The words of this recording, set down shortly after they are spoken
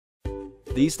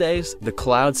These days, the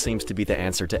cloud seems to be the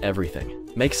answer to everything.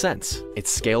 Makes sense.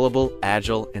 It's scalable,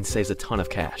 agile, and saves a ton of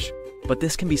cash. But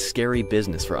this can be scary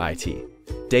business for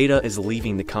IT. Data is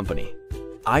leaving the company.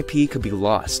 IP could be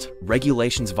lost,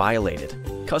 regulations violated,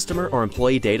 customer or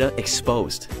employee data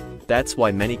exposed. That's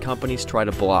why many companies try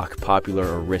to block popular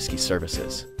or risky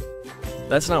services.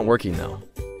 That's not working though.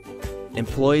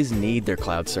 Employees need their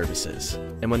cloud services,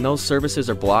 and when those services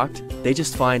are blocked, they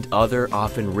just find other,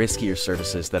 often riskier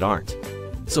services that aren't.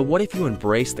 So what if you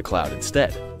embrace the cloud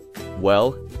instead?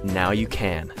 Well, now you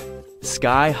can.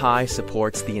 Skyhigh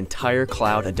supports the entire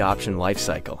cloud adoption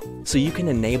lifecycle, so you can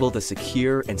enable the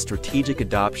secure and strategic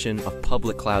adoption of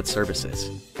public cloud services.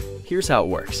 Here's how it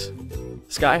works.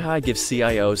 Skyhigh gives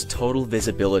CIOs total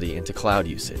visibility into cloud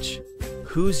usage.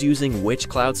 Who's using which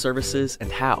cloud services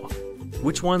and how?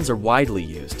 Which ones are widely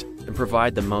used and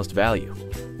provide the most value?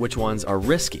 Which ones are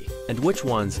risky and which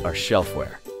ones are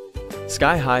shelfware?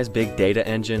 Skyhigh's big data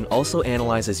engine also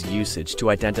analyzes usage to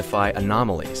identify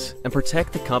anomalies and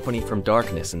protect the company from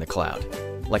darkness in the cloud,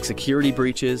 like security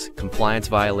breaches, compliance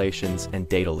violations, and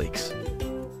data leaks.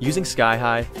 Using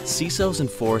Skyhigh, CISOs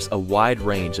enforce a wide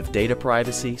range of data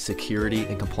privacy, security,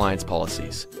 and compliance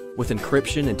policies, with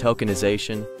encryption and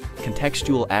tokenization,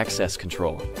 contextual access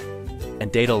control,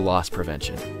 and data loss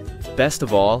prevention. Best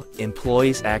of all,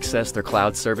 employees access their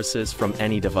cloud services from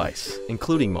any device,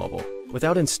 including mobile,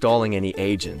 without installing any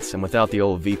agents and without the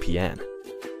old VPN.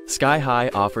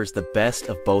 Skyhigh offers the best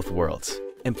of both worlds.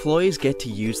 Employees get to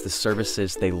use the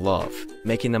services they love,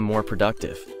 making them more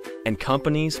productive. And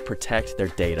companies protect their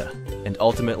data, and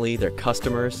ultimately their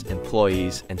customers,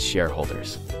 employees, and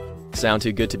shareholders. Sound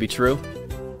too good to be true?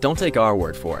 Don't take our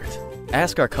word for it.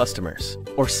 Ask our customers,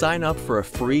 or sign up for a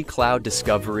free cloud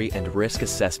discovery and risk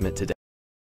assessment today.